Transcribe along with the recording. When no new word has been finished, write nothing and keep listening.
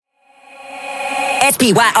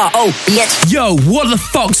S-P-Y-R-O, bitch. Yo, what the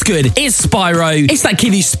fuck's good? It's Spyro. It's that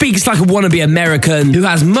kid who speaks like a wannabe American, who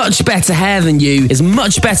has much better hair than you, is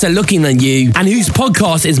much better looking than you, and whose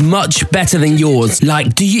podcast is much better than yours.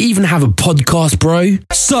 Like, do you even have a podcast, bro?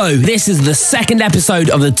 So, this is the second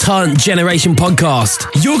episode of the Turnt Generation podcast.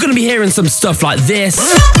 You're gonna be hearing some stuff like this,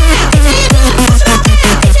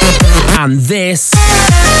 and this,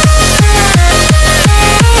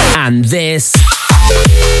 and this,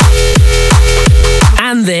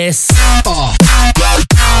 and this,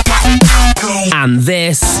 and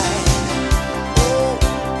this.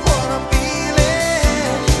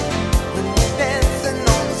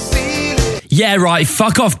 Yeah, right,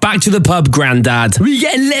 fuck off, back to the pub, granddad. We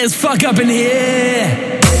getting lit as fuck up in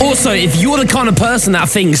here. Also, if you're the kind of person that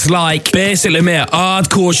thinks like, basically mate,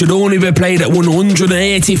 hardcore should only be played at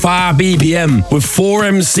 185 BPM with 4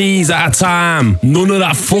 MCs at a time, none of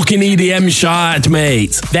that fucking EDM shit,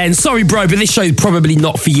 mate, then sorry bro, but this show's probably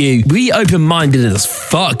not for you. We open-minded as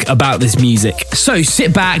fuck about this music. So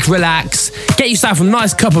sit back, relax, get yourself a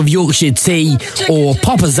nice cup of Yorkshire tea, or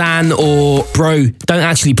pop a Zan, or bro, don't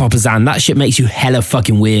actually pop a Zan, that shit makes you hella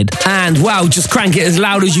fucking weird. And wow, just crank it as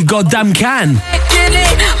loud as you goddamn can.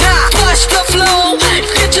 Push the flow, get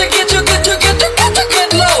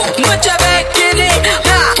low. Put your back in it,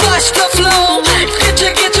 push the flow,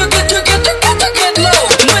 get low.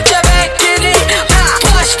 Put your back in it,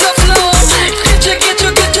 push the flow, get low.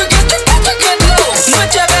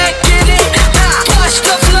 Put your back in it, push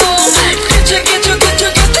the flow, get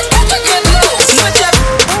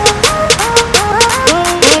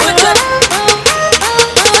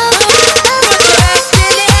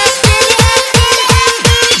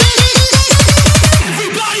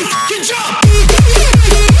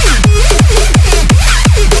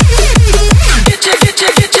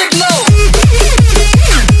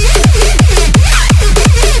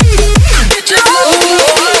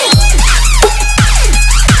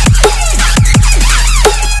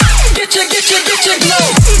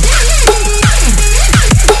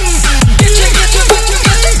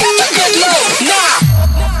low.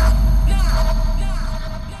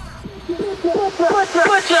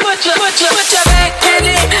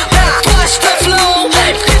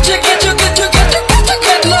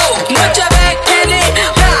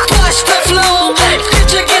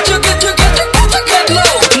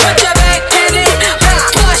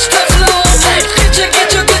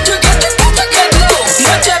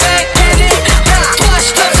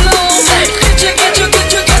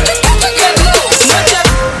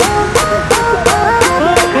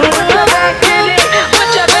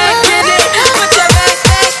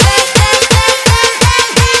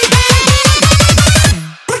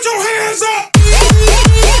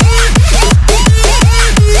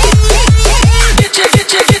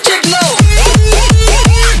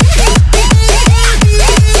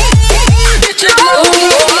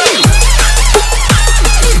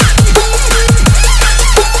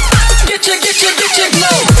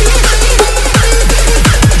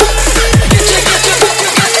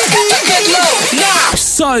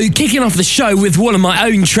 So, kicking off the show with one of my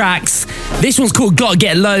own tracks. This one's called Gotta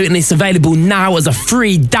Get Low and it's available now as a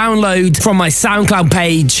free download from my SoundCloud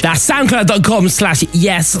page. That's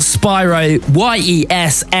soundcloud.com/YesSpyro,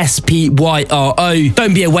 YesSpyro.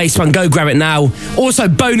 Don't be a waste man, go grab it now. Also,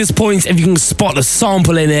 bonus points if you can spot a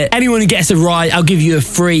sample in it. Anyone who gets it right, I'll give you a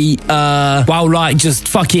free, just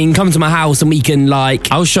fucking come to my house and we can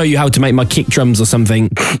I'll show you how to make my kick drums or something.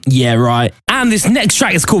 Yeah, right. And this next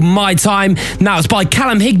track is called My Time. Now, it's by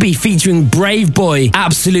Callum Higby featuring Brave Boy.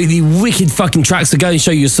 Absolutely wicked fucking tracks, to go and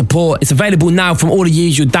show your support. It's available now from all the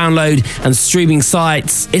usual download and streaming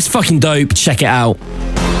sites. It's fucking dope. Check it out.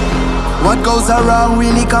 What goes around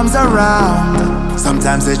really comes around.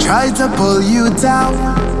 Sometimes they try to pull you down.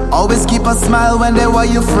 Always keep a smile when they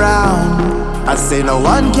want you frown. I say no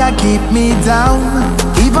one can keep me down.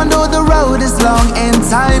 Even though the road is long, in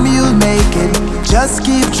time you'll make it. Just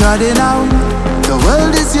keep trotting on. The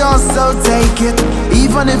world is yours, so take it.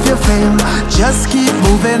 Even if you fail, just keep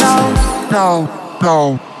moving on. No.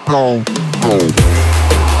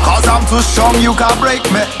 Cause I'm too strong, you can't break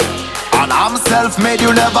me. And I'm self-made,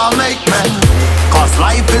 you never make me. Cause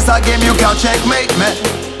life is a game, you can't checkmate me.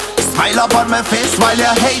 Smile up on my face while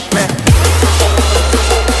you hate me.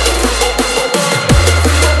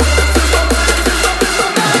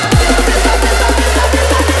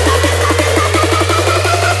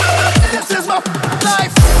 This is my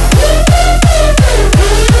life.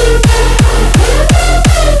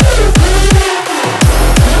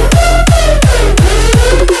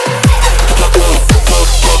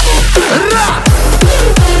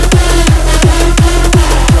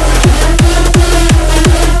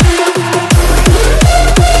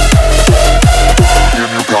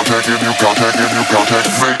 contact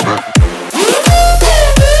maintenance.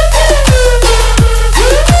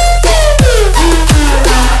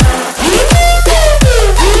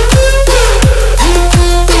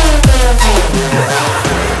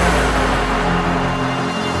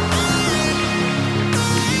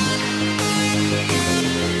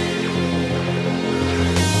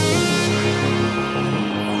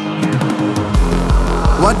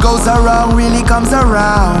 What goes around really comes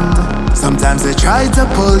around. Sometimes they try to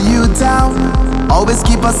pull you down. Always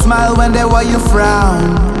keep a smile when they want you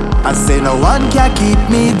frown. I say no one can keep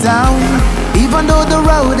me down. Even though the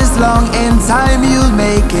road is long, in time you'll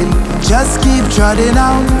make it. Just keep trotting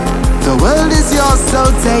on. The world is yours, so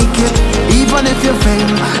take it. Even if you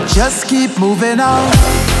fail, just keep moving on.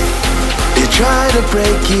 They try to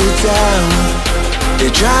break you down.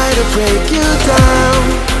 They try to break you down.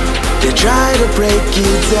 They try to break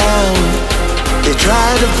you down. They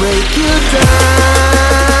try to break you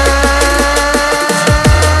down.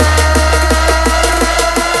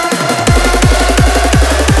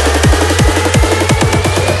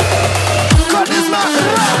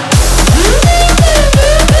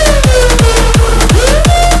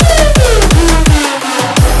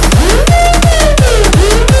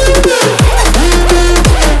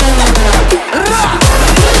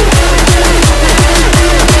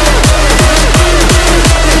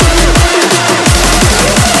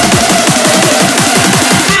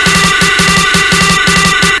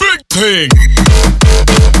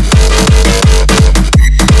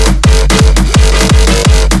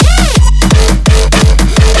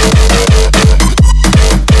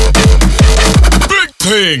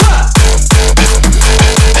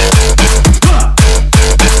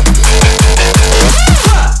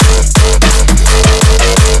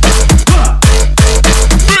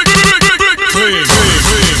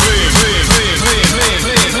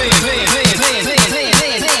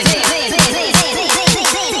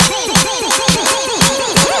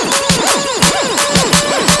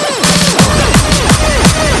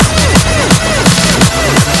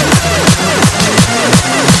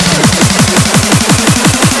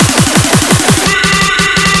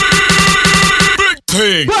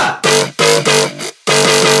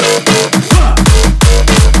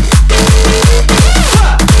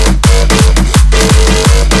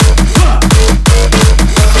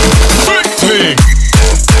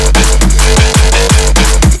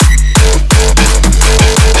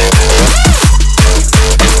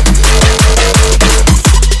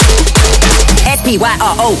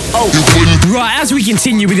 Right, as we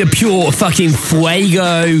continue with the pure fucking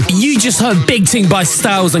fuego, you just heard Big Ting by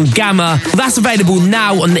Styles and Gamma. That's available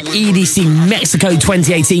now on the EDC Mexico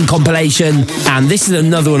 2018 compilation. And this is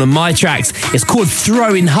another one of my tracks. It's called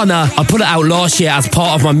Throwing Hunter. I put it out last year as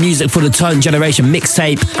part of my Music for the Turn Generation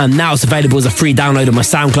mixtape, and now it's available as a free download on my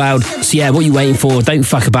SoundCloud. So yeah, what are you waiting for? Don't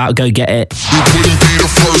fuck about, go get it. It wouldn't be the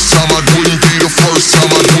first time, I wouldn't be the first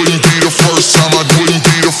time, I wouldn't be the first time, I wouldn't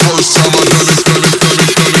be the first time I done it.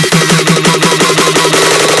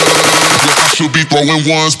 I should be throwing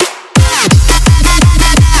ones.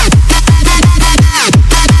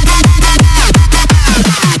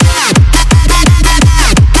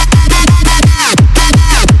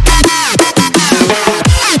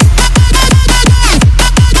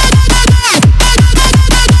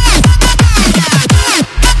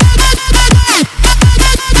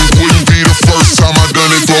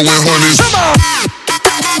 Throwing hundreds. Come on.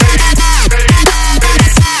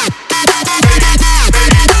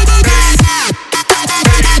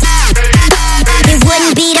 It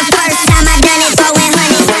wouldn't be the first time I done it, throwing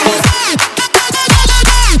hundreds.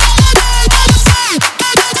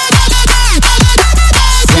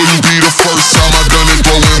 Wouldn't be the first time I done it,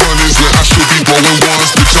 throwing hundreds. When I should be throwing ones,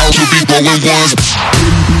 bitch, I should be throwing ones.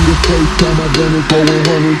 Wouldn't be the first time I done it, throwing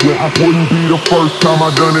hundreds. When I wouldn't be the first time I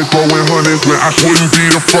done it, throwing hundreds. When I wouldn't be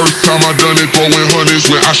the first time I done it, throwing hundreds.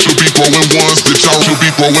 When I should be throwing ones, bitch, I should be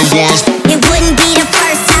throwing ones. It wouldn't be the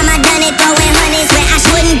first time I done it, throwing hundreds. When I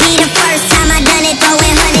shouldn't be the first time I done it,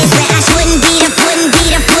 throwing hundreds. When I shouldn't be the first.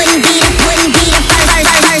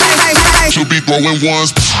 Should be throwing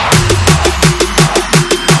ones.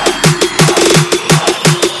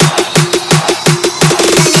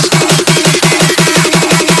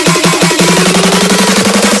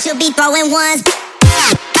 Throwing ones.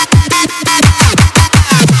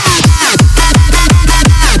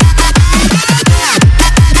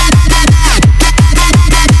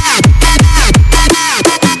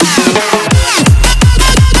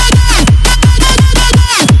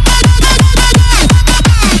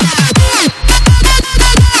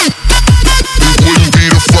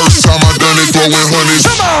 Throwing hundreds.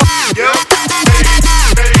 Come on. Yep.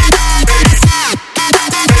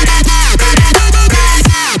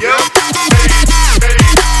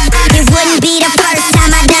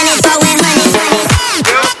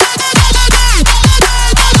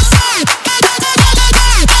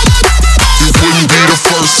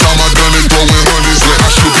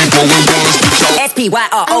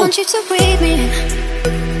 P-Y-R-O. I want you to breathe me in.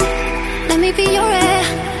 Let me be your air.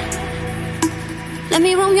 Let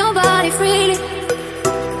me roam your body freely.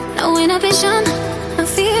 No inhibition, no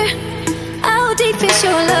fear. How deep is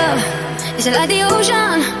your love? Is it like the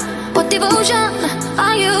ocean? What devotion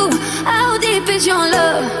are you? How deep is your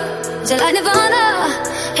love? Is it like Nirvana?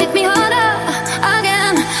 Hit me harder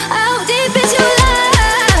again. How deep is your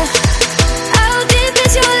love? How deep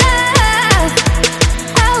is your love?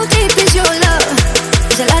 How deep is your love?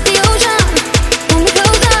 Is it like the ocean? When we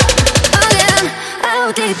close up again.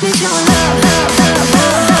 How deep is your love?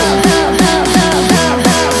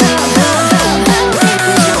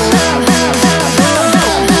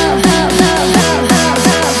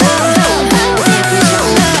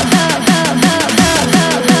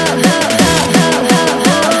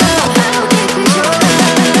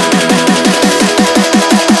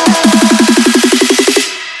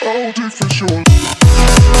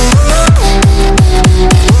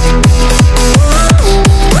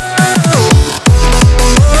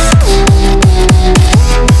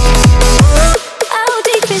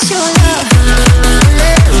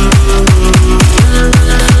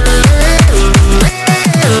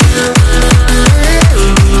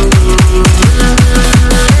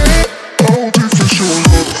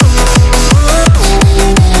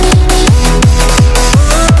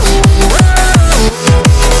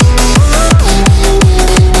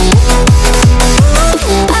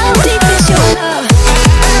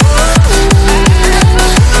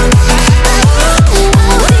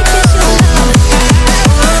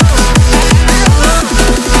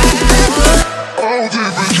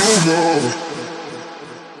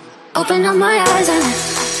 Open up my eyes and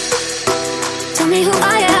tell me who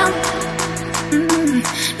I am.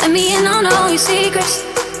 Let me in on all your secrets.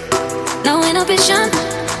 No inhibition,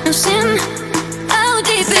 no sin. How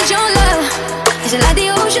deep is your love? Is it like the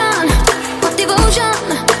ocean? What devotion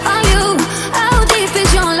are you? How deep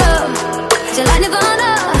is your love? Is it like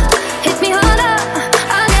Nirvana? Hit me harder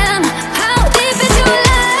again. How deep is your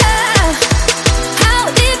love? How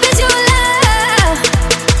deep is your love?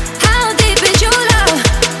 How deep is your love?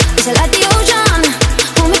 Is it like the ocean?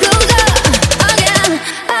 When we close up again.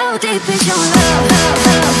 How deep is your love?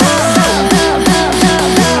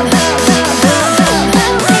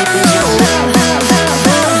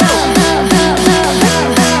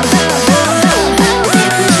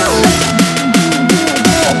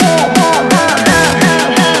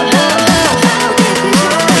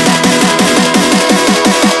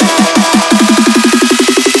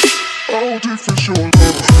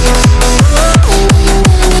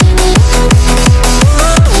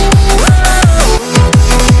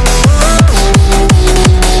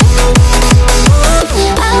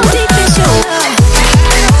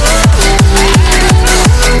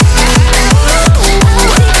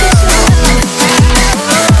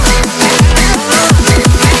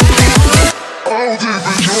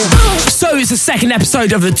 The second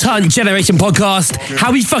episode of the Turn Generation podcast.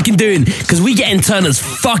 How we fucking doing? Because we getting turned as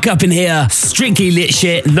fuck up in here. Strictly lit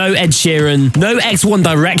shit, no Ed Sheeran, no X1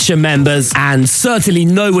 Direction members, and certainly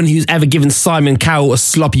no one who's ever given Simon Cowell a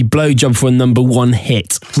sloppy blowjob for a #1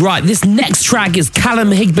 hit. Right, this next track is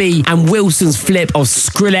Callum Higby and Wilson's flip of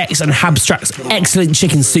Skrillex and Habstrack's excellent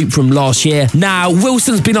Chicken Soup from last year. Now,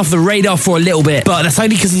 Wilson's been off the radar for a little bit, but that's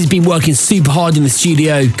only because he's been working super hard in the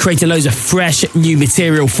studio, creating loads of fresh new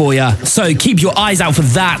material for you. So keep your eyes out for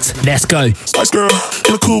that. Let's go. Spice Girl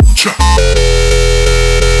in a cool trap.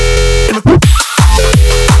 In a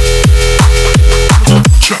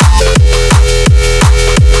trap.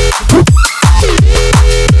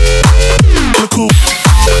 In a cool.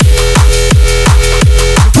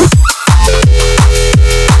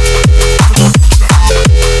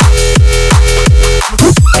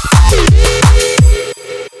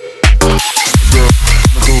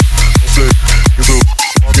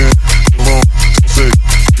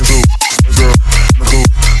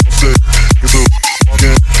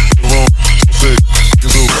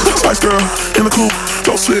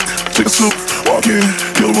 Chicken soup, walk in,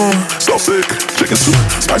 kill the room, so sick. Chicken soup,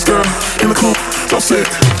 Spice Girl in the coop, so sick.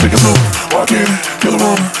 Chicken soup, walk in, kill the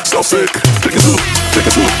room, so sick. Chicken soup,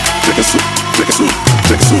 chicken soup, chicken soup, chicken soup,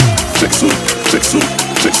 chicken soup, chicken soup, chicken soup,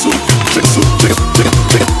 chicken soup, chicken soup, chicken, chicken,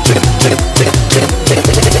 chicken, chicken, chicken, chicken,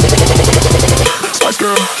 chicken. Spice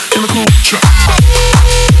Girl in the coop, trap.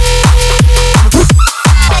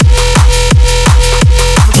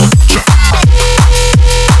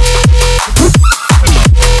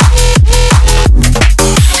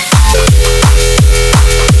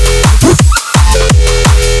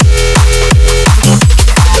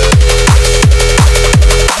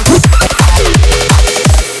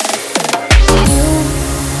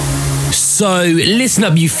 So listen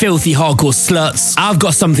up, you filthy hardcore sluts. I've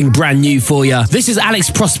got something brand new for you. This is Alex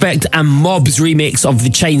Prospect and Mob's remix of the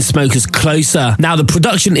Chainsmokers' Closer. Now the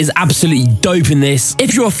production is absolutely dope in this.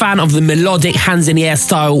 If you're a fan of the melodic hands in the air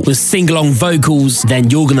style with sing-along vocals, then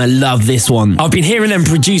you're gonna love this one. I've been hearing them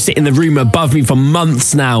produce it in the room above me for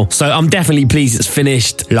months now, so I'm definitely pleased it's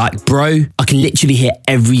finished. Like, bro, I can literally hear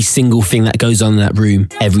every single thing that goes on in that room.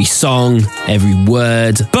 Every song, every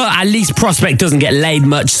word. But at least Prospect doesn't get laid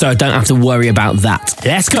much, so I don't have to worry about that.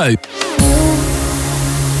 Let's go. Look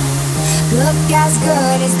as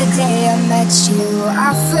good as the day I met you.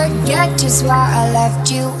 I forget just why I left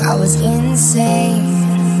you. I was insane.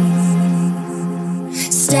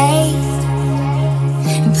 Stay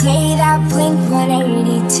and play that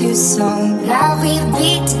Blink-182 song. Now we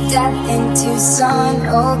beat to death in Tucson,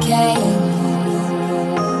 okay.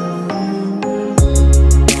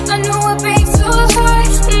 I know it breaks so hard.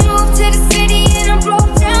 Moved to the city and I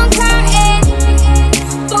broke down crying.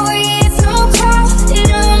 Boy, it's so cold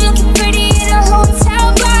and I'm looking pretty in a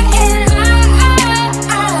hotel bar. And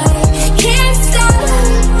I can't stop.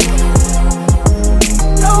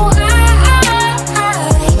 No, I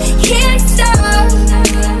can't stop.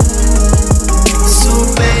 So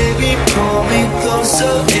baby, pull me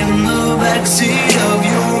closer in the backseat of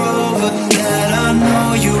your Rover that I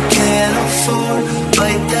know you can't afford.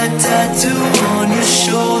 Bite that tattoo on your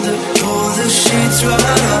shoulder. Pull the sheets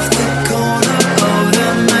right off the corner of the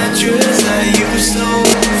mattress that you stole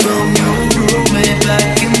from your roommate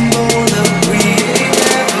back in Boulder. We ain't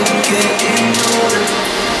ever getting older.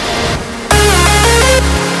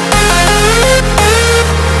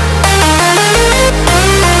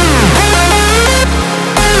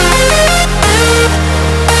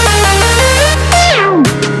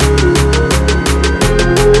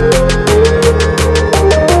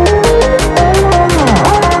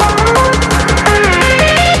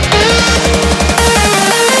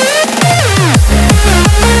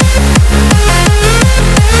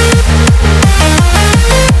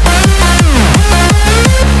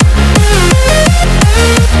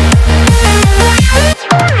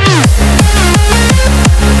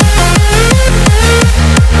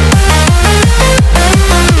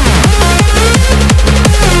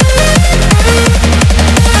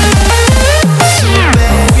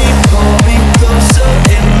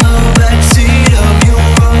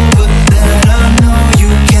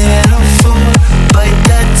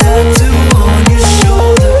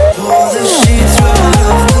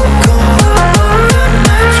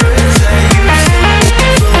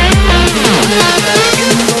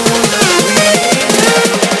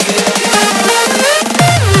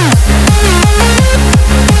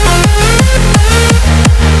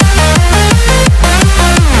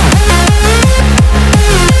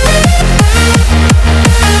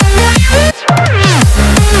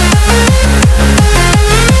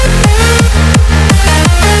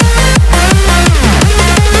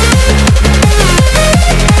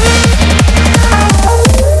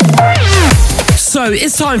 So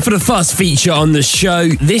it's time for the first feature on the show.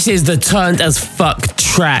 This is the Turned as Fuck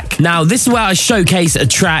track. Now, this is where I showcase a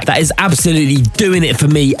track that is absolutely doing it for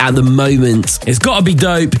me at the moment. It's gotta be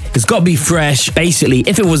dope, it's gotta be fresh. Basically,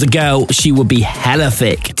 if it was a girl, she would be hella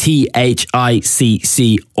thick.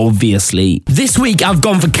 THICC, obviously. This week, I've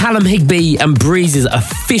gone for Callum Higby and Breeze's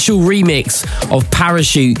official remix of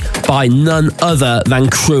Parachute by none other than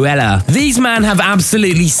Cruella. These men have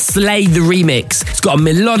absolutely slayed the remix. It's got a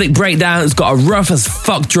melodic breakdown, it's got a rough as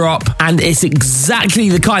fuck drop, and it's exactly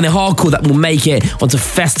the kind of hardcore that will make it onto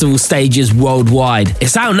festival stages worldwide.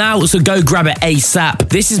 It's out now, so go grab it ASAP.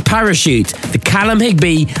 This is Parachute, the Callum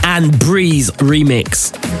Higby and Breeze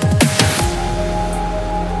remix.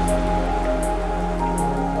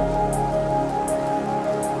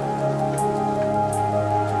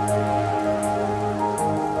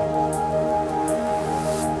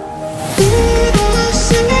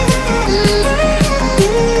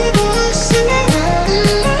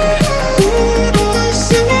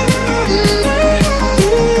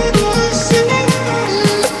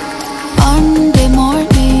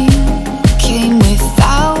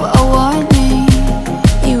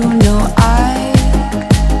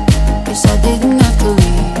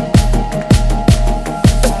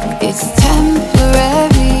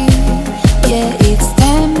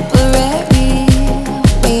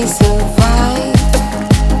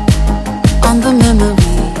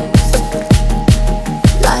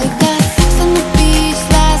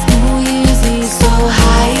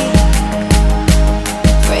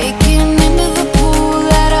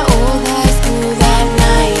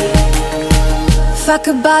 I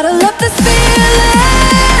could bottle up this feeling,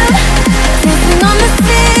 dancing on the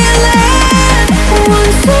ceiling.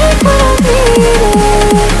 One take when I need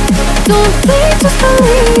it. Don't think, just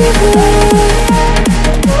believe it.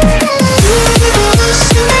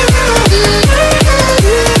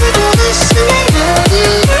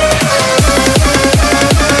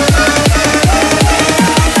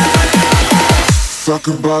 Fuck a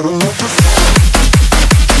bottle of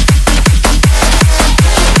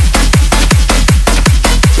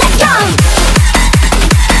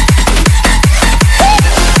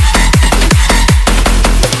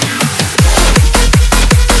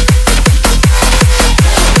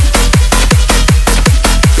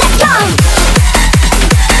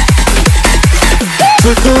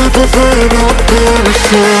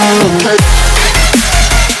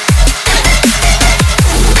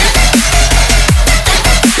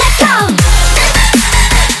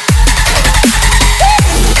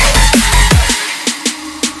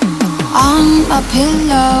a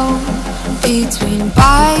pillow between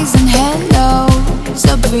byes and hellos.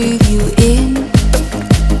 So breathe you in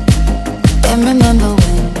and remember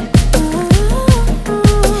when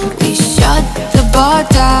we shut the bar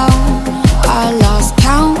down. I lost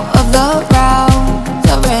count of the rounds.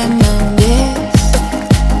 I reminisce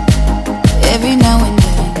every now and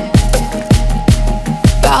then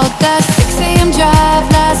about that 6 a.m. drive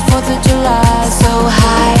last 4th of July. So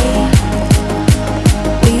high,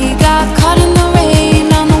 we got caught in the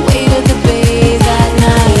rain on the way to the bay that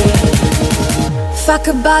night. If I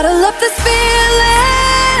could bottle up this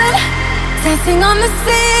feeling, dancing on the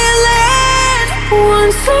ceiling.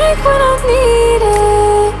 One drink when I need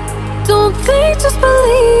it. Don't think, just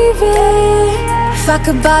believe it. If I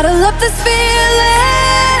could bottle up this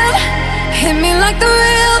feeling, hit me like the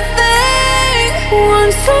real thing.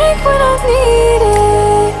 One drink when I need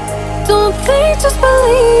it. Don't think, just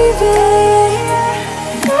believe it.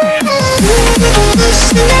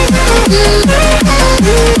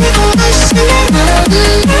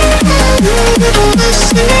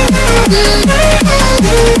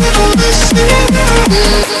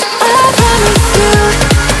 I promise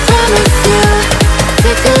you,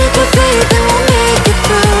 take a leap of faith and we'll make it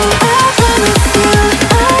through. I promise you,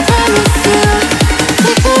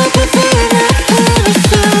 take a leap of faith and pull us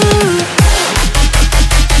through.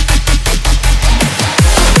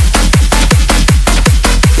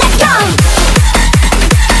 Let's go!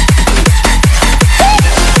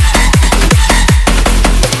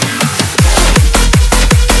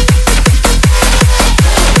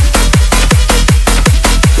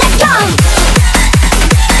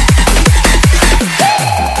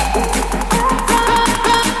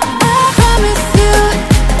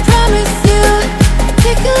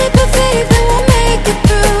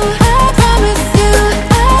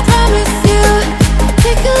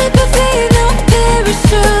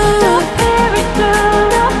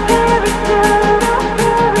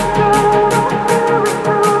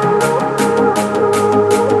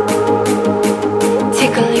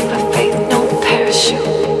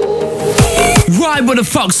 What the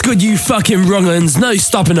fuck's good, you fucking wrong-uns? No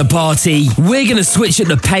stopping the party. We're gonna switch up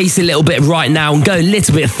the pace a little bit right now and go a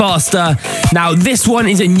little bit faster. Now, this one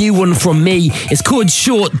is a new one from me. It's called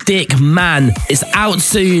Short Dick Man. It's out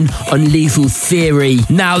soon on Lethal Theory.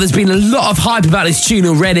 Now, there's been a lot of hype about this tune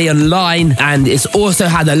already online, and it's also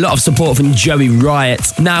had a lot of support from Joey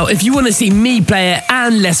Riot. Now, if you want to see me play it,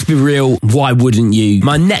 and let's be real, why wouldn't you?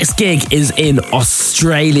 My next gig is in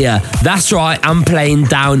Australia. That's right, I'm playing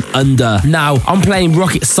Down Under. Now, I'm playing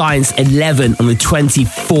Rocket Science 11 on the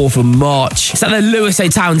 24th of March. It's at the Lewis A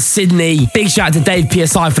Town, Sydney. Big shout out to Dave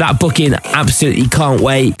PSI for that booking. Absolutely can't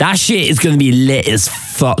wait. That shit is going to be lit as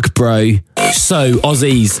fuck, bro. So,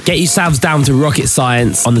 Aussies, get yourselves down to Rocket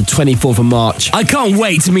Science on the 24th of March. I can't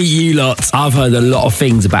wait to meet you lot. I've heard a lot of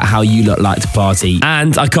things about how you lot like to party,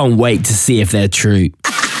 and I can't wait to see if they're true.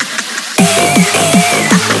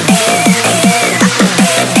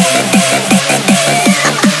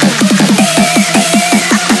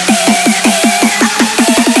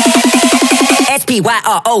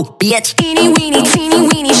 SPYRO, bitch. Teeny weeny,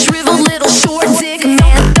 shriveled little short dick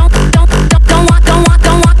man. Don't want.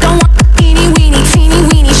 Teeny weeny,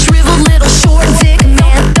 shriveled little short dick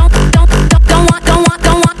man. Don't want.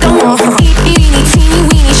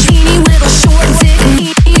 Teeny little short dick.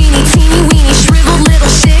 Teeny weeny, shriveled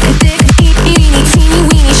little shit dick.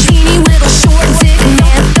 Teeny little short dick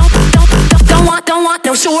man. Don't want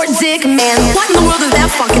no short dick man. What in the world is that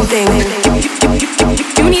fucking thing?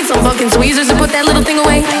 You need some fucking tweezers to put that little thing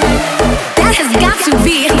away. That has got to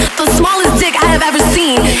be the smallest dick I have ever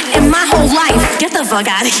seen in my whole life. Get the fuck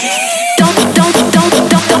out of here.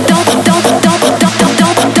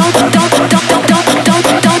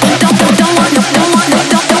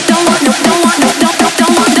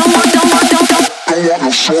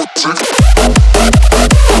 short dick.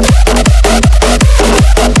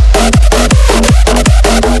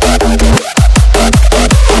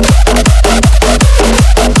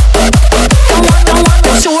 Don't want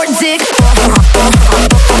no short dick.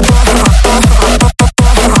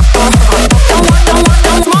 Don't want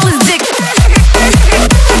no smallest dick.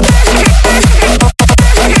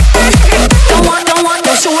 Don't want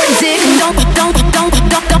no short dick.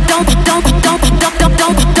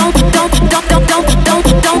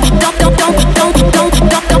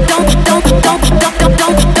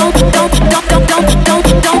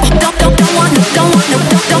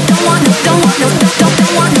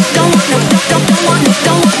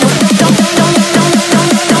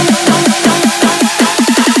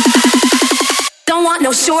 Don't want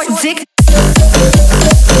no short dick.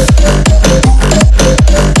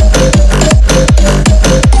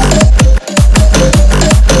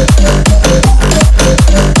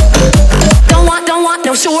 Don't want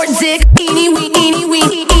no short dick. Eeny wee, eeny wee,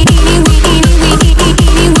 eeny wee, eeny wee,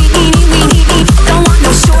 eeny wee, eeny wee. Don't want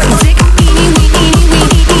no short dick. Eeny wee, eeny wee,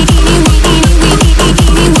 eeny wee, eeny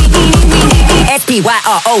wee, eeny wee.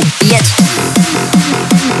 SPYRO, bitch.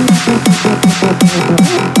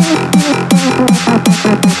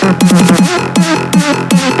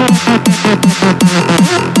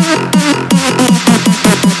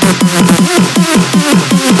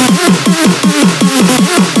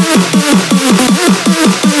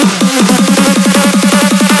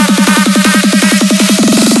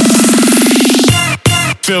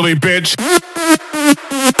 Philly bitch.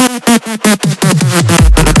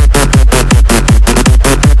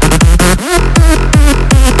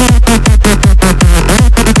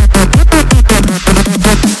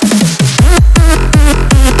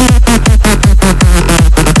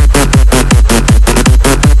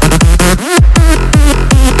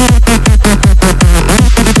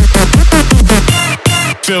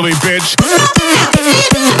 Philly bitch.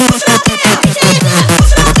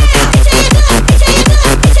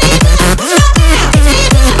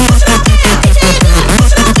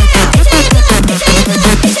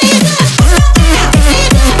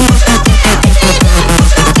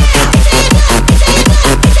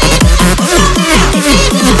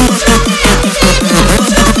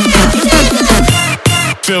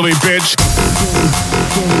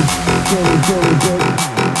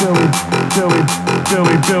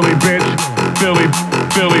 Philly bitch.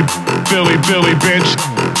 Philly bitch.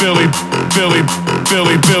 Philly bitch.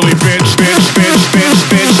 Philly bitch.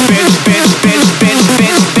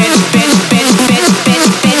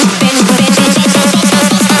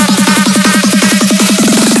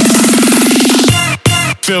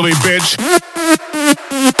 Philly bitch.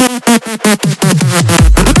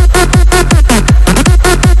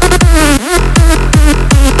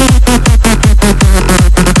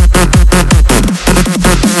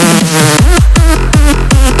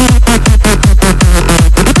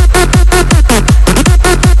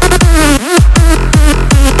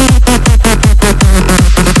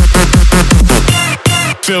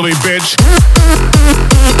 Philly bitch.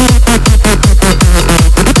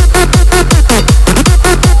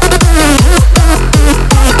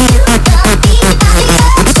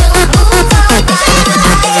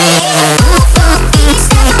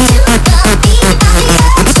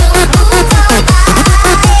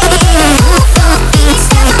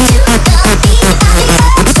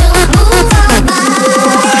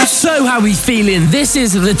 How we feeling? This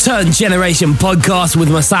is the Turn Generation podcast with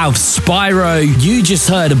myself, Spyro. You just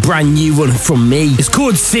heard a brand new one from me. It's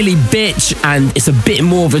called Silly Bitch, and it's a bit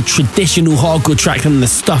more of a traditional hardcore track than the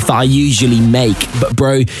stuff that I usually make. But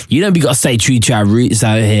bro, you know we gotta stay true to our roots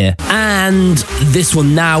out here. And this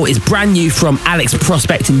one now is brand new from Alex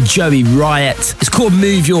Prospect and Joey Riot. It's called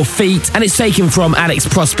Move Your Feet, and it's taken from Alex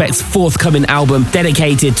Prospect's forthcoming album,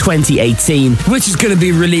 Dedicated 2018, which is gonna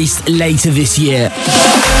be released later this year.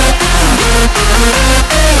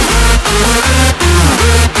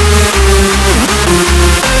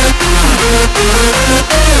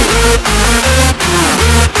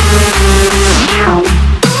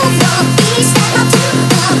 Move your feet, step up to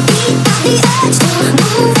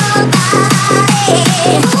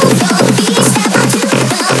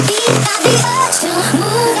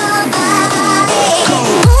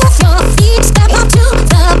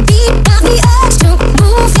the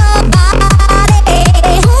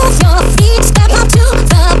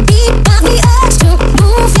beat of the urge to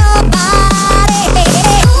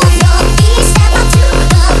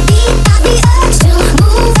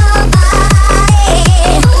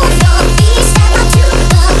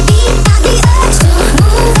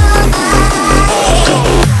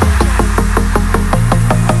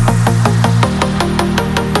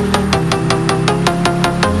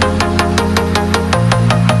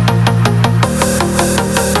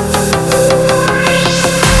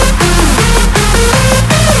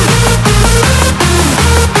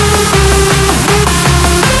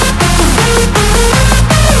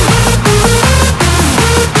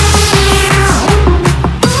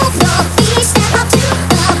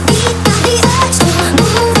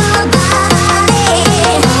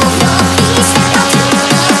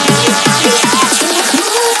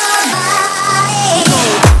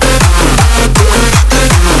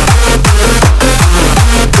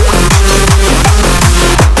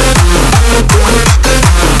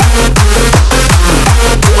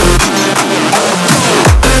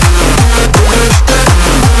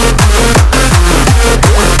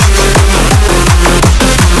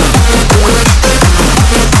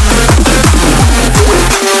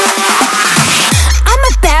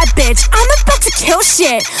bitch, I'm about to kill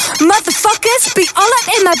shit. Motherfuckers be all up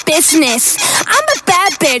in my business. I'm a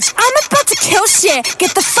bad bitch, I'm about to kill shit.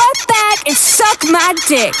 Get the fuck back and suck my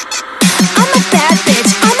dick. I'm a bad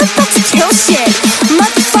bitch, I'm about to kill shit.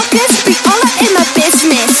 Motherfuckers be all up in my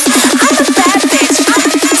business. I'm a bad bitch,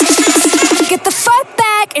 get the fuck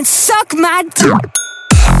back and suck my dick.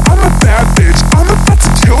 I'm a bad bitch, I'm about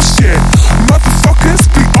to kill shit. Motherfuckers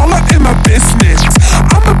be all up in my business.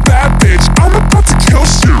 I'm a bad bitch, I'm about to kill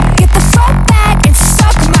shit. Get the fuck back and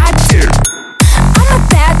suck my dick. I'm a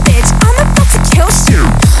bad bitch, I'm about to kill shit.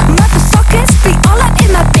 Motherfuckers be all up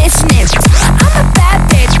in my business. I'm a bad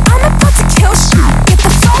bitch, I'm about to kill shit. Get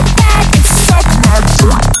the fuck back and suck my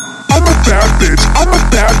dick. I'm a bad bitch, I'm a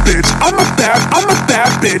bad bitch, I'm a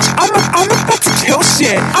bad bitch, I'm about to kill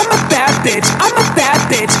shit. I'm a bad bitch, I'm a bad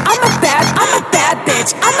bitch, I'm a bad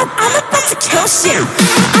bitch, I'm about to kill shit.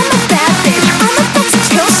 I'm a bad bitch, I'm about to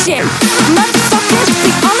kill shit. Motherfuckers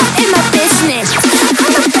be all up in my business.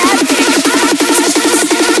 I'm a bad bitch,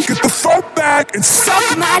 get the fuck back and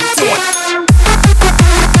suck my dick.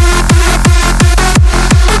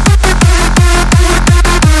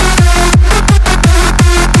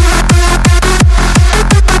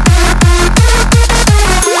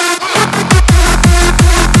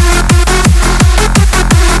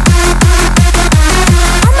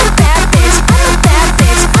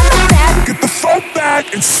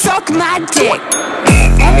 and suck my dick.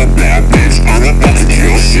 I'm a bad bitch, I'm about to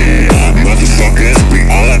kill shit. Motherfuckers be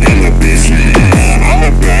all up in my business. I'm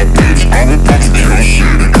a bad bitch, I'm about to kill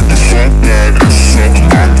shit. Get the fuck back and suck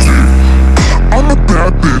my dick. I'm a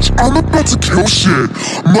bad bitch, I'm about to kill shit.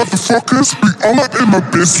 Motherfuckers be all up in my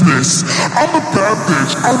business. I'm a bad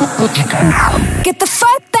bitch, I'm about to kill shit. Get the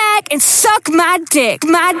fuck back and suck my dick.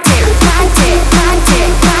 My dick, my dick, my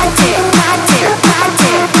dick, my dick, my dick, my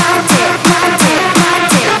dick, my dick, my dick, my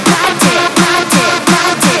dick, my dick, my dick, my dick,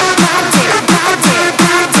 my dick, my dick,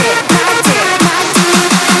 my dick, my dick, my dick.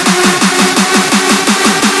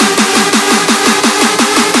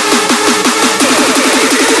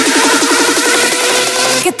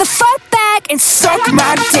 Get the fuck back and suck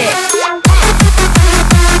my dick.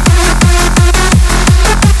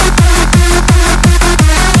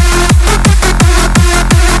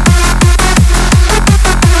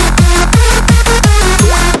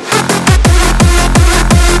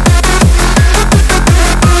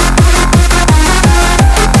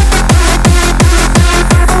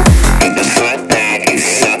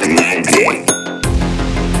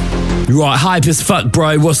 Right, hype as fuck,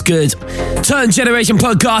 bro. What's good? Turn Generation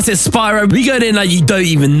Podcast, it's Spyro. We going in like you don't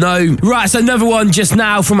even know. Right, so another one just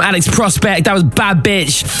now from Alex Prospect. That was Bad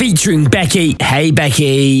Bitch featuring Becky. Hey,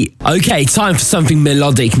 Becky. Okay, time for something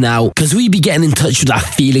melodic now, because we be getting in touch with our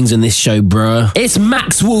feelings on this show, bro. It's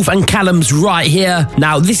Max Wolf and Callum's Right Here.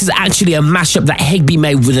 Now, this is actually a mashup that Higby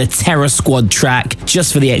made with a Terror Squad track,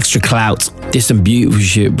 just for the extra clout. This some beautiful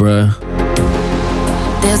shit, bro.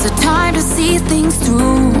 There's a time to see things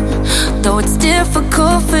through, though it's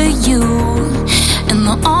difficult for you. And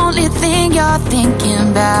the only thing you're thinking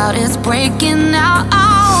about is breaking out.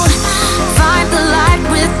 Find the light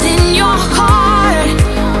within your heart,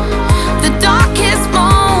 the darkest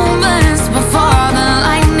moments before the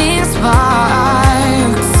lightning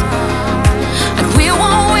sparks. And we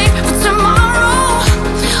won't wait for tomorrow,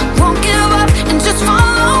 won't give up and just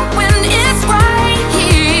follow when it's right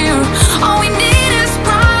here. All we need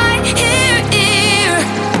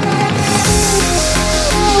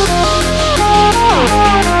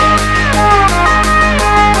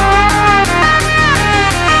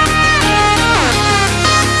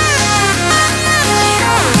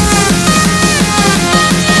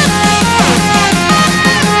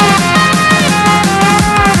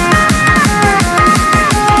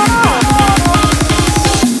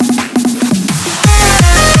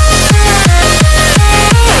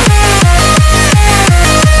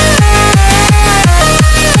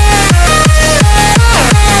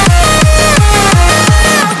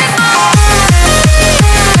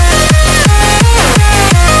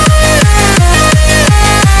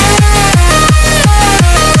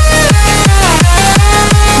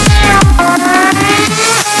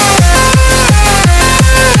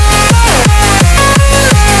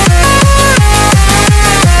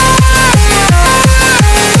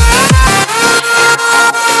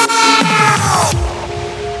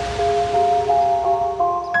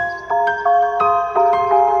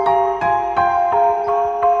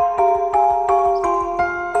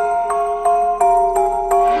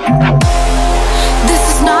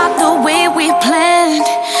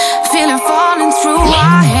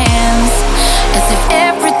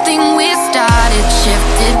everything we started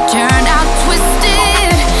shifted, turned out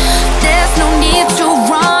twisted. There's no need to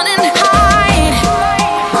run and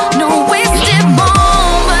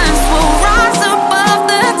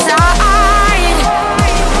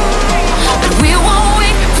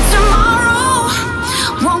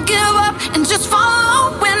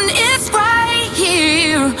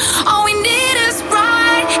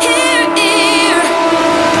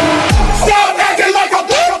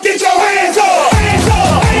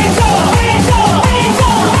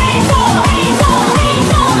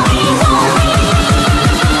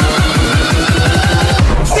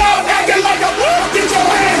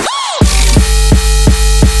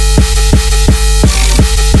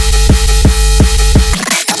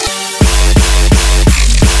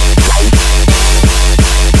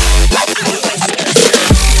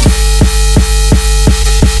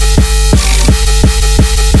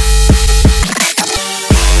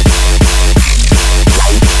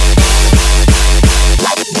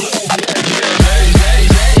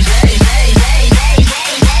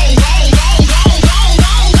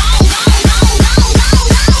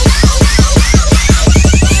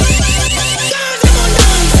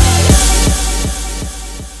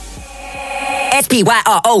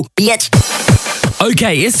P-Y-R-O, bitch.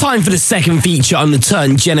 Okay, it's time for the second feature on the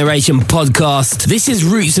Turn Generation podcast. This is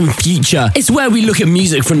Roots and Future. It's where we look at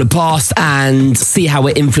music from the past and see how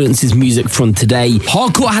it influences music from today.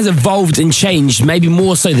 Hardcore has evolved and changed, maybe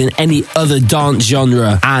more so than any other dance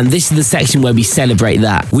genre. And this is the section where we celebrate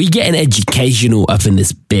that. We get an educational up in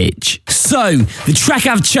this bitch. So, the track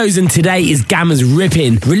I've chosen today is Gamma's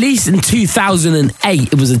Rippin'. Released in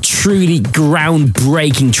 2008, it was a truly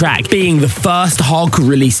groundbreaking track, being the first hardcore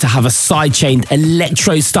release to have a sidechained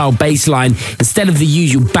electro-style bass line instead of the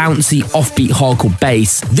usual bouncy, offbeat hardcore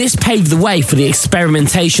bass. This paved the way for the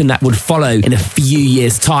experimentation that would follow in a few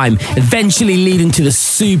years' time, eventually leading to the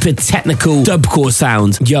super technical dubcore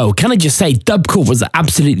sound. Yo, can I just say, dubcore was an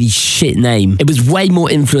absolutely shit name. It was way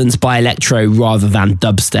more influenced by electro rather than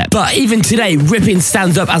dubstep. But even today, Rippin'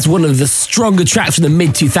 stands up as one of the stronger tracks from the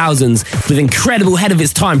mid-2000s, with incredible head of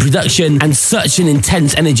its time production and such an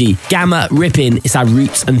intense energy. Gamma Rippin' is our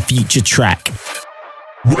Roots and Future track.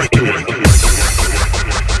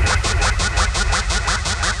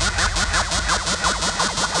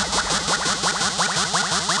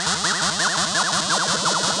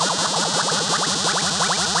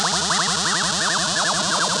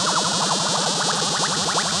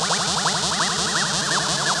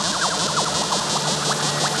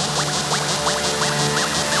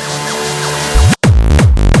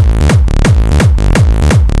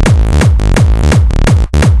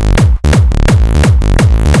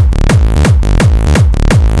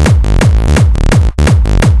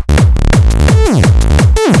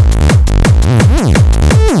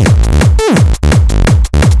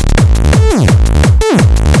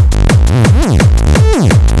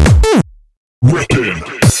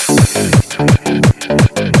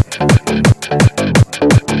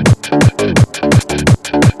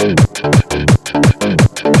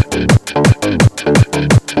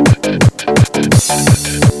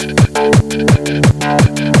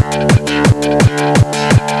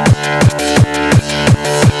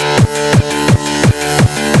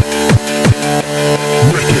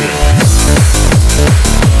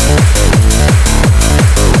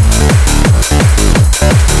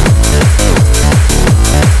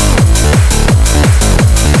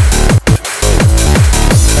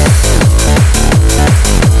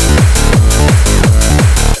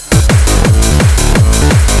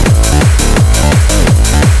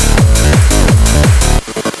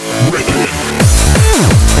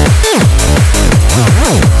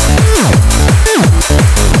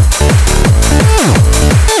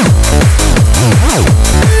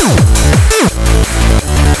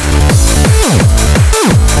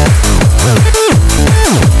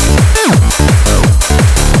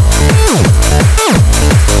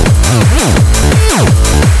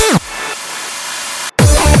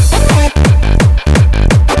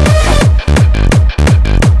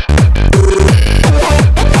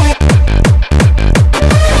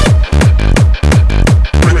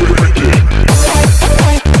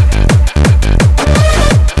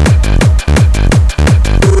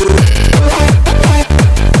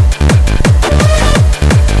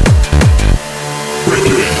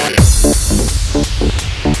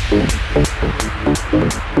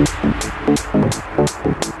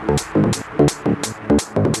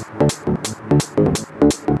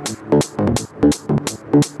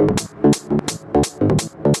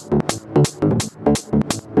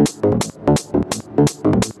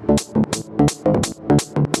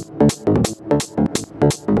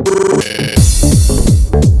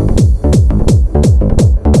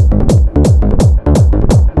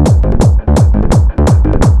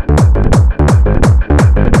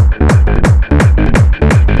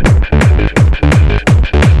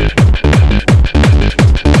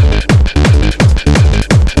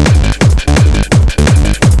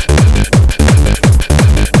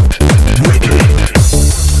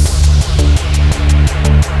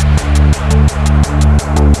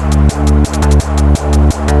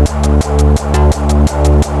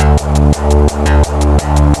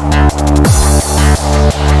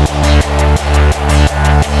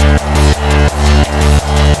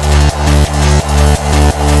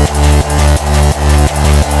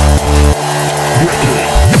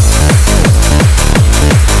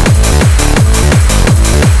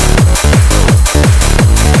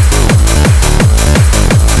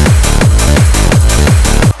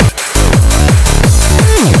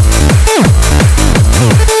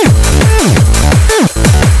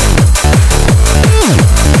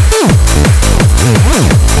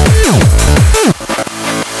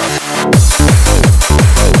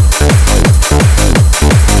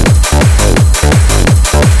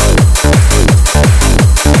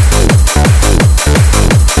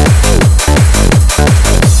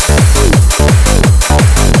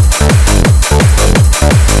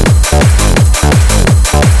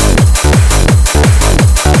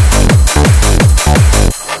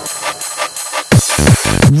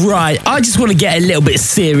 Right, I just want to get a little bit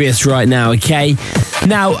serious right now, okay?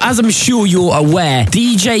 Now, as I'm sure you're aware,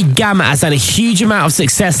 DJ Gamma has had a huge amount of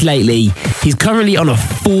success lately. He's currently on a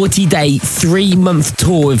 40-day, 3-month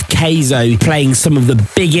tour with Keizo, playing some of the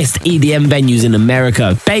biggest EDM venues in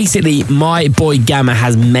America. Basically, my boy Gamma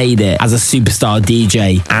has made it as a superstar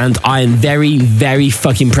DJ, and I am very, very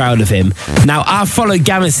fucking proud of him. Now, I've followed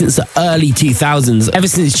Gamma since the early 2000s, ever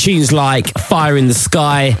since tunes like Fire in the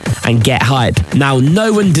Sky and Get Hype. Now,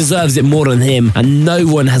 no one deserves it more than him, and no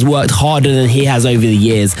one has worked harder than he has over the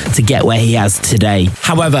years to get where he has today.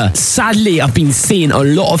 However, sadly, I've been seeing a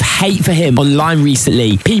lot of hate for him online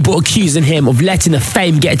recently. People accusing him of letting the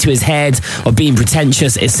fame get to his head, of being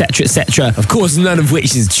pretentious, etc, etc. Of course, none of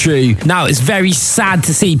which is true. Now, it's very sad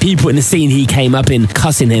to see people in the scene he came up in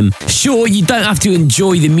cussing him. Sure, you don't have to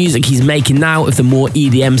enjoy the music he's making now if the more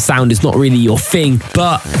EDM sound is not really your thing,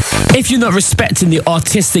 but if you're not respecting the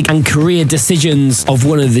artistic and career decisions of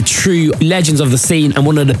one of the true legends of the scene and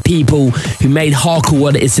one of the people who made hardcore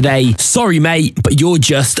what it is today, sorry mate, but you're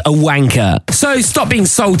just a wanker. So stop being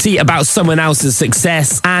salty about someone else's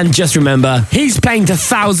success, and just remember, he's playing to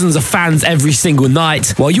thousands of fans every single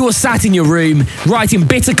night while you're sat in your room writing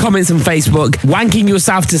bitter comments on Facebook, wanking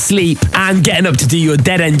yourself to sleep and getting up to do your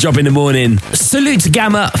dead end job in the morning. Salute to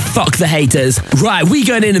Gamma, fuck the haters. Right, we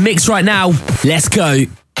going in the mix right now. Let's go.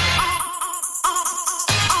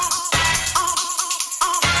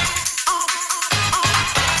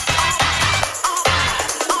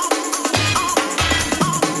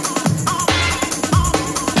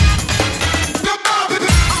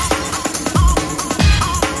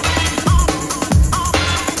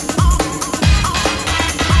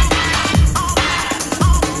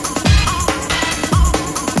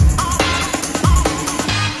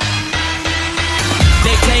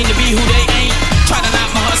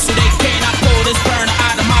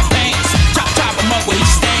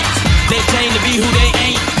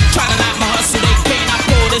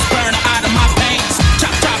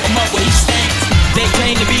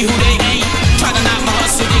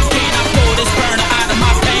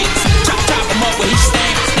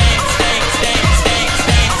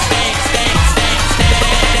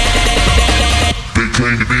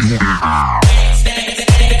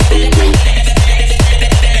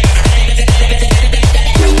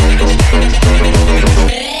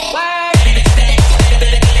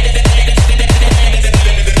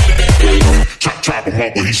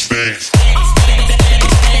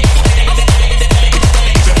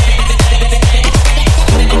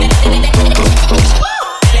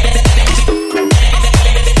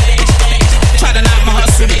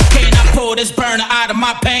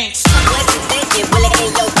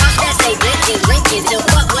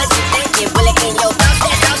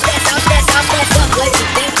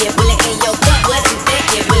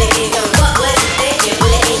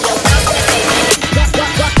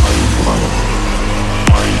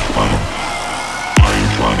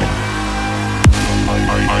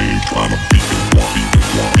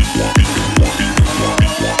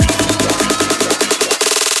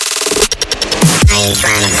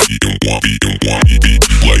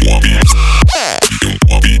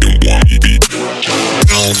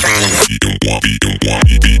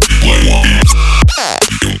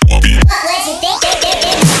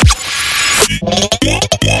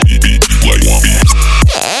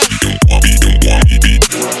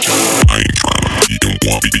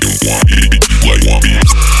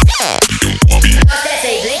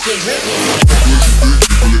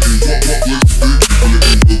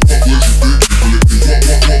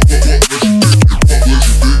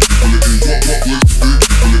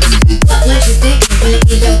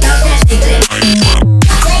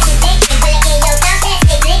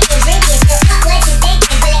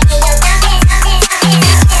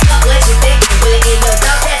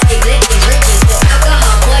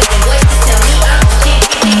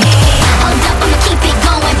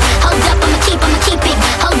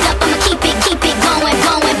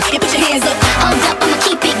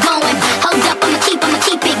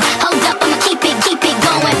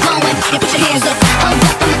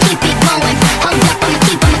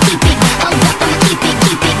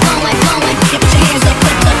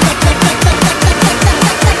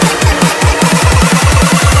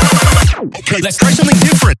 Let's try something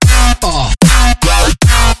different.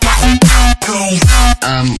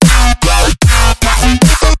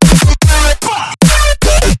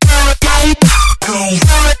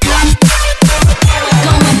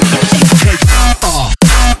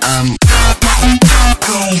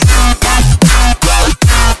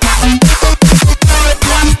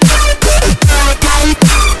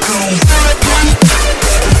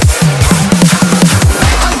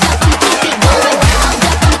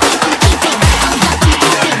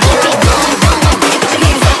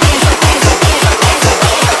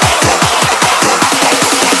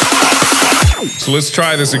 So let's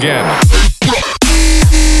try this again.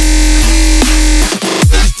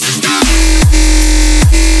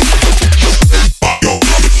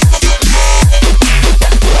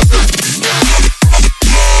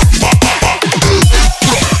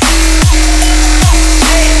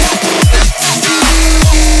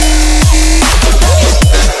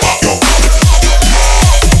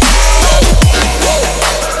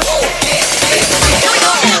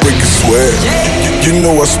 You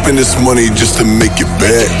know I spend this money just to make it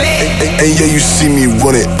back. And yeah, you see me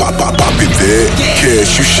run it, pop it there.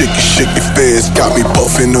 Cash, you shake it fast. Got me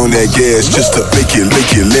puffing on that gas just to make it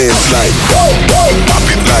last like pop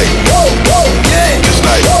it like, just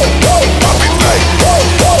like pop it like,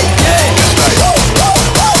 just like.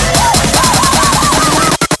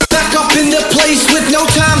 Back up in the place with no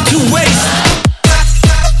time to waste.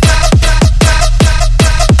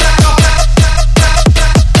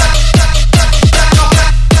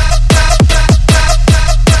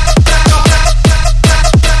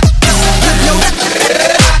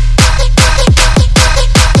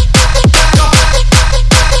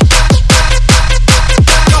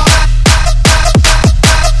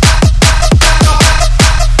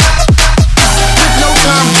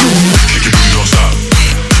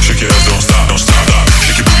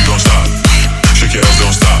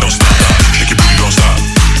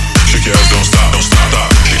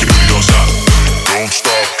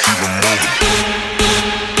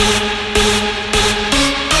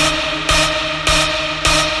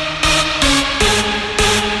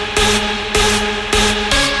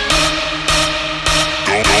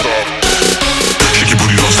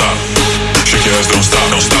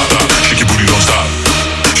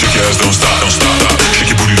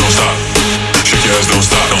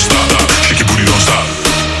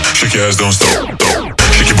 Don't stop,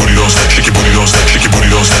 shake your booty, don't stop, shake your booty, don't stop, shake your booty,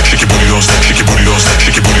 don't stop, shake your booty, don't stop, shake your booty, don't stop,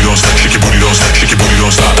 shake your booty, don't stop, shake your booty, don't stop, shake your booty, don't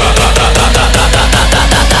stop,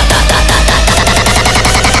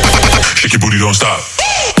 shake your booty, don't stop.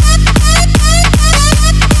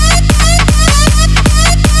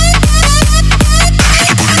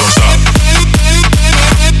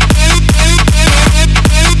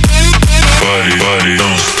 Body,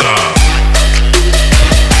 don't stop.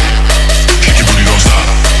 Shake your booty, don't stop.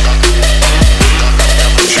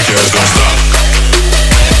 Shake your ass, don't stop.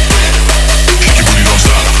 Shake your booty, don't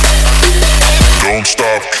stop. Don't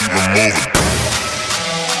stop, keep it moving.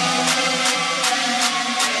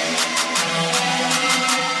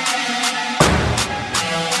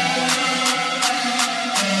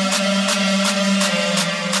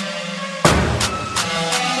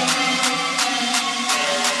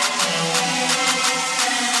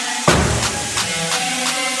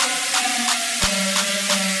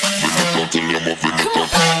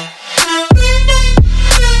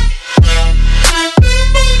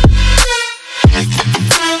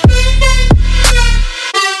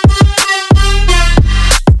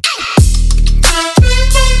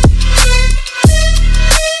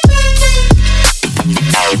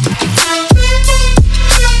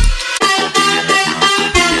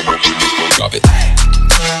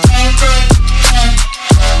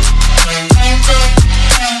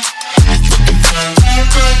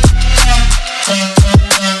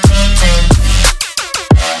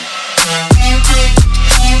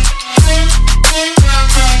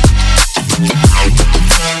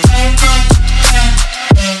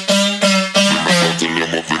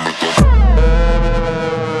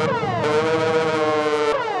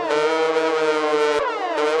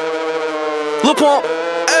 Lil Pump,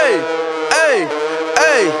 ayy, ayy,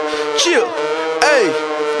 ayy, chill, ayy,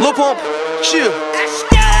 Lil Pump, chill.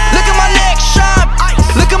 Look at my neck shine,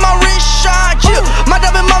 look at my wrist shine, chill. My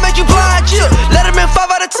diamond might make you blind, chill. Let him in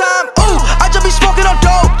 5 at a time, ooh. I just be smoking on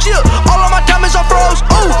dope, chill. All of my diamonds are froze,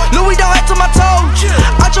 ooh. Louis down head to my toe,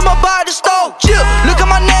 I just my body stove, chill. Look at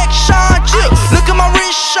my neck shine, chill. Look at my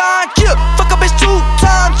wrist shine, chill. Fuck up bitch 2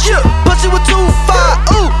 times, chill. Pussy with 2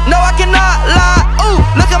 5, ooh. No, I cannot lie, ooh.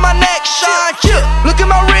 Look at my neck shine, chill. Look at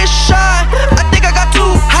my wrist shine. I think I got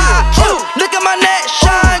too high, ooh. Look at my neck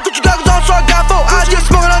shine. Gucci goggles on, so I got 4 eyes. Just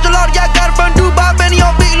smoking on gelato, yeah, I got it from Dubai. Benny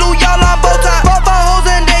on Big Lou, y'all on bow tie. 4 hoes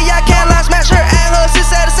in there, yeah, I can't lie. Smash her and her sis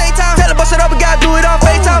at the same time. Tell her bust it up, we gotta do it on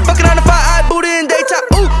FaceTime. Fucking on the 5-eye booty in daytime,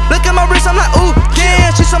 ooh. Look at my wrist, I'm like, ooh,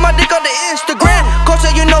 yeah. She saw my dick on the Instagram. Coach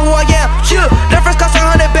said you know who I am, chill. That first cost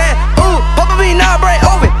 100 band, ooh. Papa me now, break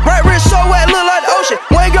open. Right wrist so wet, look like the ocean.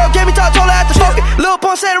 One girl gave me talk, told her after smoking. Lil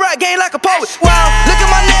Pump said rap game like a poet. Wow, look at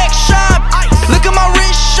my neck shine. Look at my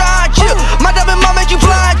wrist shine, chill. My diamond might make you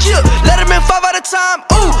blind, chill. Let him in 5 at a time,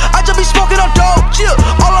 ooh. I just be smoking on dope, chill.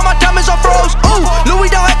 All of my diamonds are froze, ooh.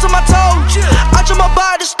 Louis down head to my toe, I just my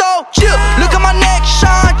body stove, chill. Look at my neck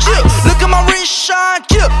shine, chill. Look at my wrist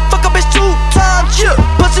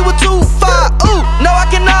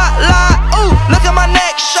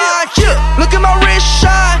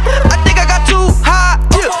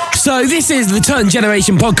this is the Turn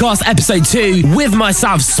Generation Podcast, episode 2, with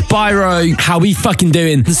myself, Spyro. How we fucking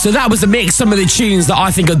doing? So that was a mix, some of the tunes that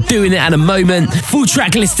I think are doing it at the moment. Full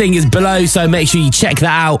track listing is below, so make sure you check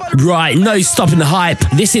that out. Right, no stopping the hype.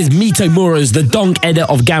 This is Mito Mura's The Donk edit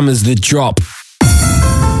of Gamma's The Drop.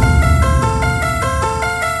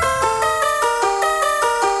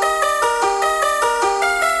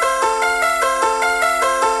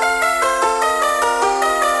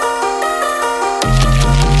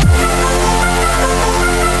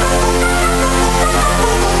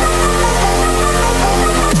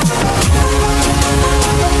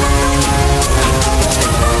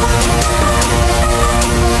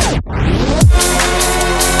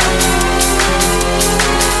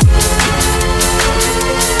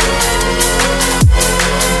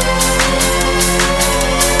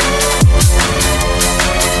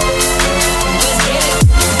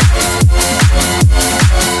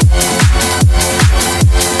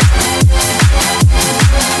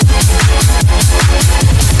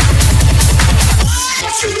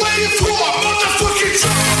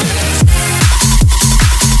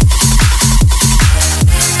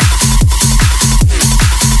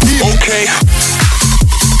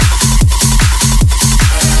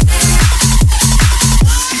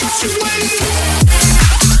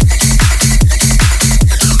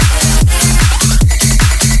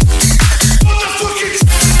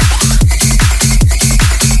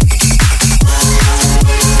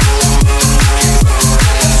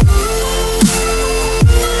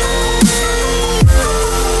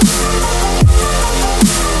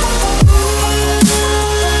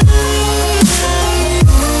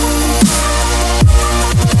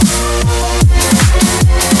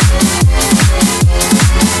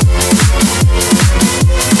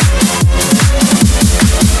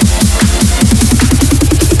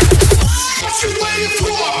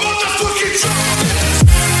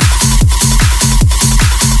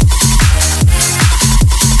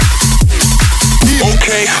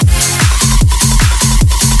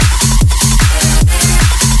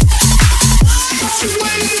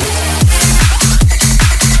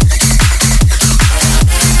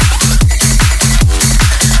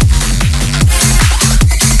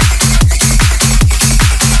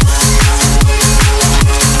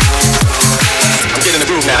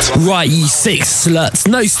 Right, you sick sluts.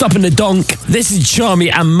 No stopping the donk. This is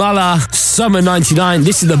Charmy and Muller, Summer 99.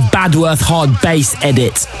 This is the Badworth hard bass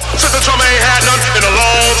edit. Sister Charmy ain't had none in a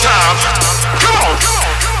long time. Come on, come on.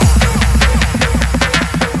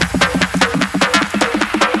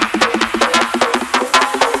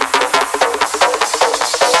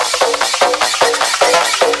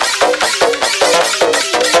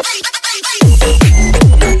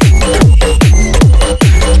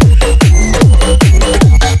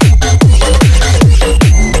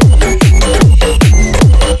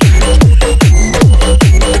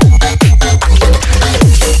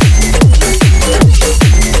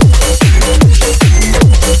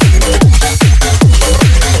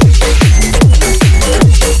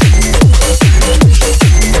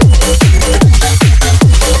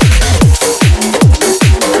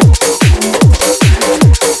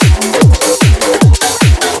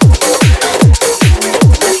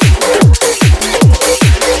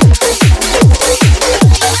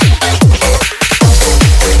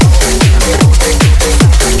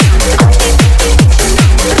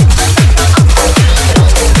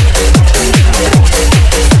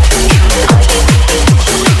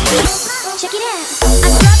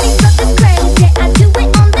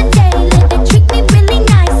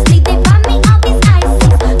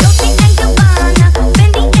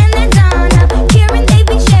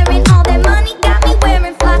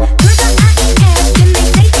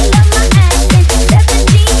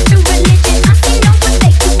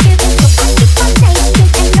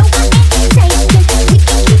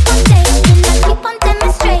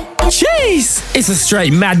 It's a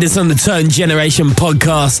straight madness on the Turn Generation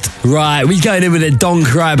Podcast. Right, we going in with a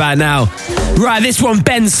donk right about now. Right, this one,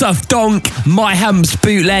 Ben Suff Donk, My Humps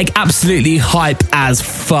bootleg, absolutely hype as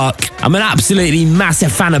fuck. I'm an absolutely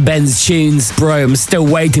massive fan of Ben's tunes. Bro, I'm still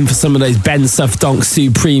waiting for some of those Ben Suff Donk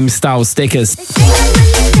Supreme style stickers.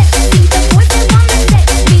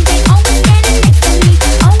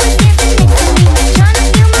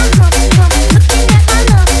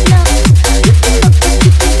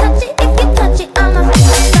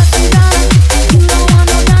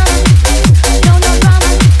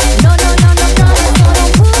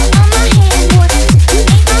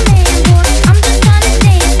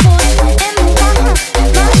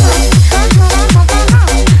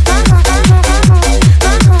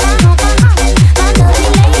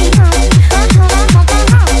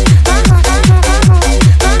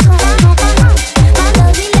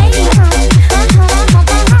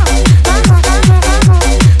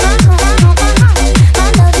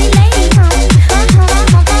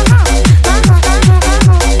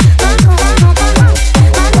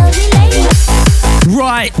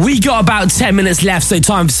 got about 10 minutes left, so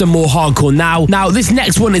time for some more hardcore now. Now, this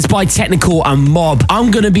next one is by Technical and Mob.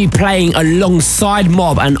 I'm going to be playing alongside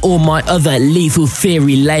Mob and all my other Lethal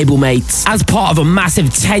Theory label mates as part of a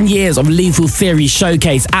massive 10 years of Lethal Theory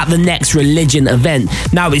showcase at the Next Religion event.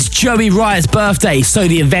 Now, it's Joey Riot's birthday, so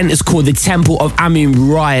the event is called the Temple of Amun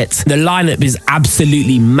Riot. The lineup is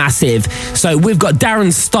absolutely massive. So we've got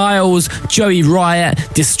Darren Styles, Joey Riot,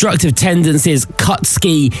 Destructive Tendencies,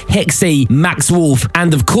 Kutski, Hixie, Max Wolf,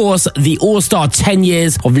 and of course the all-star 10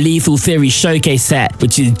 years of Lethal Theory showcase set,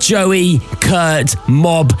 which is Joey, Kurt,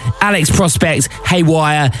 Mob, Alex Prospect,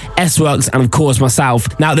 Haywire, S-Works, and of course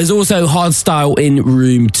myself. Now there's also Hardstyle in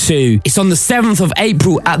Room 2. It's on the 7th of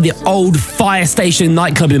April at the Old Fire Station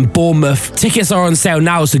nightclub in Bournemouth. Tickets are on sale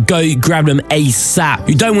now, so go grab them ASAP.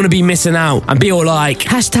 You don't want to be missing out and be all like,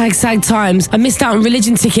 hashtag Sag Times, I missed out on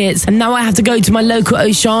religion tickets and now I have to go to my local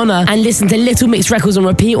Oshana and listen to Little Mix records on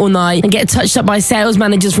repeat all night and get touched up by sales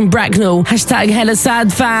managers from Bracknell. Hashtag hella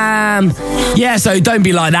sad fam. Yeah, so don't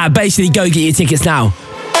be like that. Basically, go get your tickets now.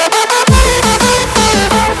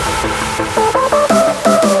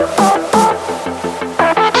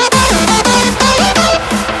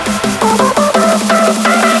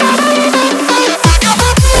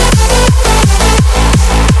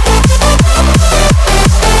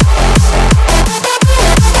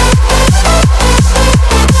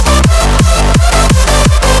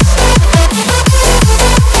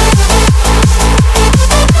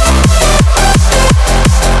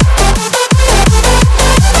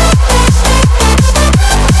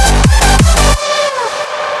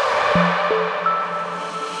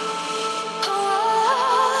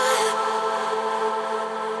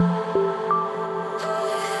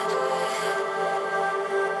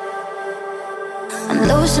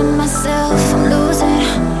 Losing myself, I'm losing.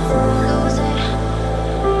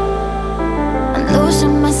 I'm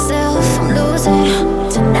losing myself, I'm losing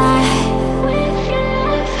tonight.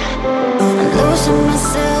 I'm losing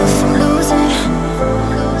myself, I'm losing.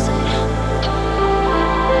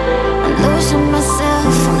 I'm losing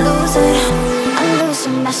myself, I'm losing. I'm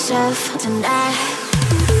losing myself tonight.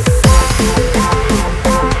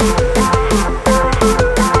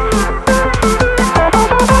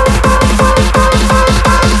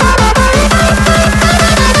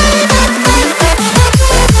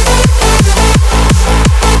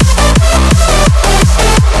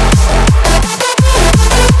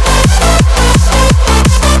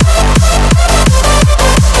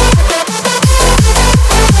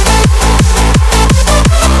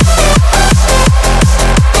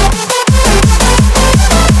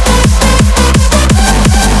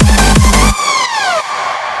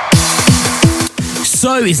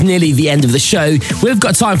 So it's nearly the end of the show. We've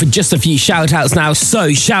got time for just a few shout outs now.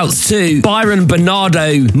 So shouts to Byron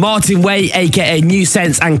Bernardo, Martin Way aka New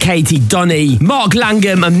Sense and Katie Donny, Mark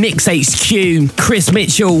Langham and Mix HQ, Chris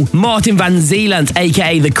Mitchell, Martin Van Zeeland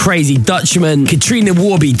aka The Crazy Dutchman, Katrina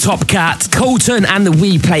Warby Top Cat, Colton and the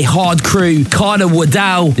We Play Hard crew, Carter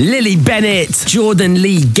Waddell, Lily Bennett, Jordan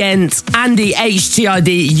Lee Gent, Andy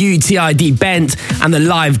HTID UTID Bent and the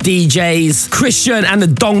live DJs, Christian and the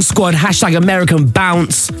Dong Squad hashtag American Bounce,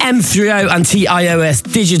 M3O and TIOS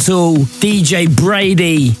Digital, DJ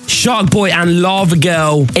Brady, Shark Boy and Lava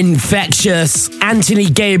Girl, Infectious, Anthony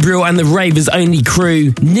Gabriel and the Ravers Only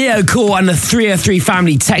crew, Neo Core and the 303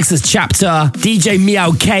 Family Texas chapter, DJ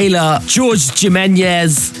Meow Kayla, George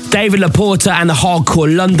Jimenez, David Laporta and the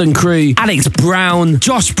Hardcore London crew, Alex Brown,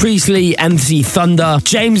 Josh Priestley, MC Thunder,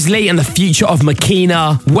 James Lee and the Future of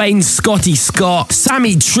Makina, Wayne Scotty Scott,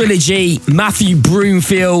 Sammy Trilogy, Matthew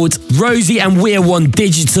Broomfield, Rosie and We're One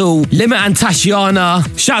Digital, Limit and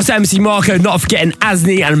Tashiana, shout out to MC Marco, not forgetting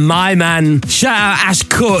Asni and My Man, shout out Ash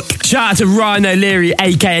Cook, shout out to Ryan O'Leary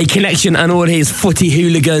aka Connection and all his footy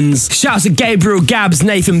hooligans, shout out to Gabriel Gabbs,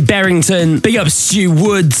 Nathan Berrington, big up Stu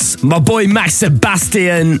Woods, my boy Max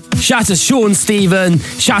Sebastian, shout out to Sean Stephen,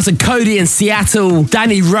 shout out to Cody in Seattle,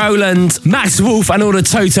 Danny Rowland, Max Wolf and all the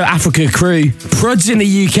Toto Africa crew, Prods in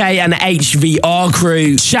the UK and the HVR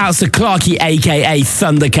crew, shout out to Clarky aka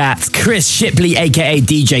Thundercat, Chris Shipley aka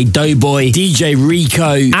DJ Doughboy, DJ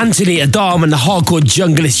Rico, Anthony Adam and the Hardcore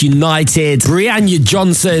Junglist United, Brianna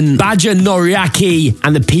Johnson, Badger Noriaki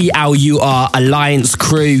and the PLUR Alliance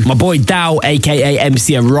crew, my boy Dow aka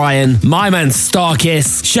MC Orion, my man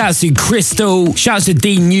Starkiss, shouts to Crystal, shouts to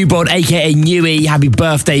Dean Newbold aka Newy, happy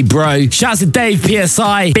birthday bro, shouts to Dave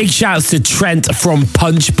PSI, big shouts to Trent from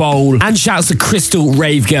Punch Bowl, and shouts to Crystal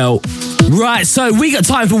Rave Girl. Right, so we got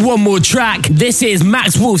time for one more track. This is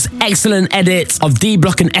Max Wolf's excellent edit of of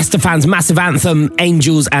D-Block and Estefan's massive anthem,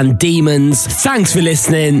 Angels and Demons. Thanks for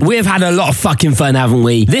listening. We've had a lot of fucking fun, haven't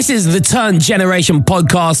we? This is the Turn Generation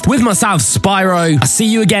podcast with myself, Spyro. I'll see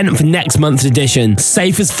you again for next month's edition.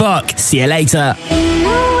 Safe as fuck. See you later. In a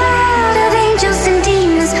world of angels and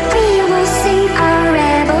demons, we will sing our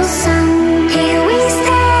rebel song. Here we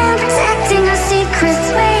stand, protecting our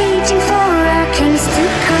secrets, waiting for our kings to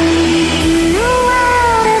come. In a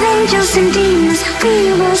world of angels and demons,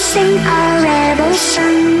 we will sing our rebel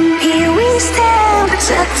song. Here we stand,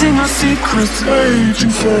 protecting our secrets,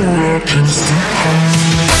 waiting for our kings to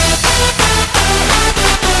come.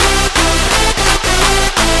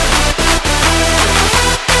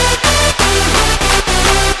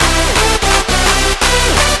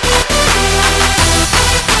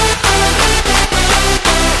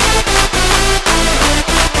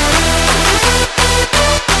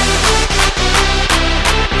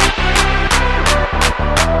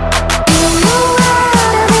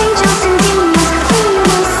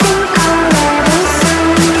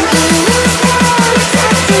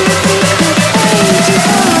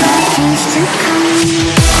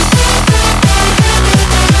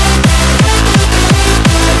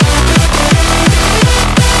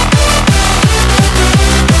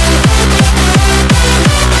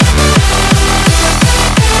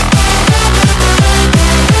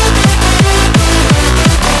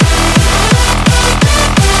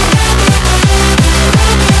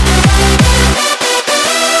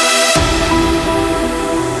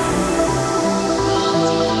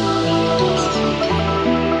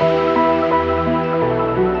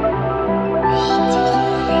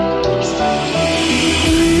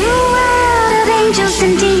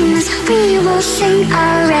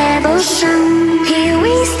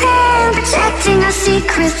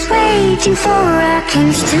 Secrets waiting for our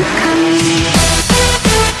kings to come.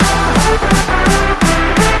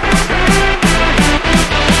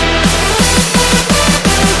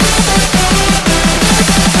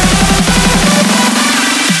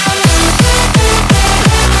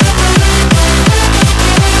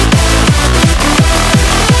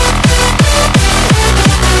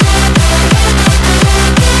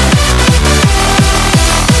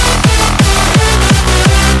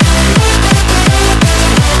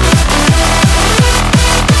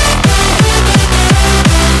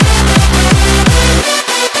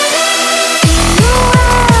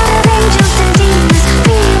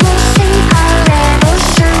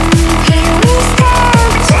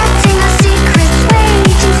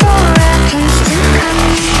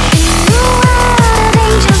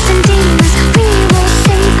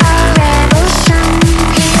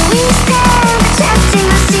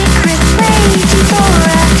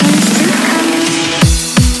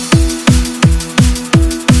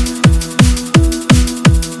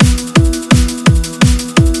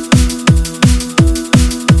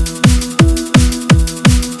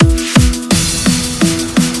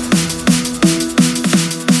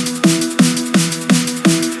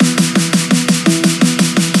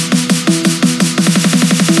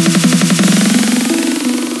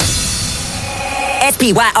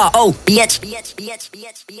 SPYRO, bitch.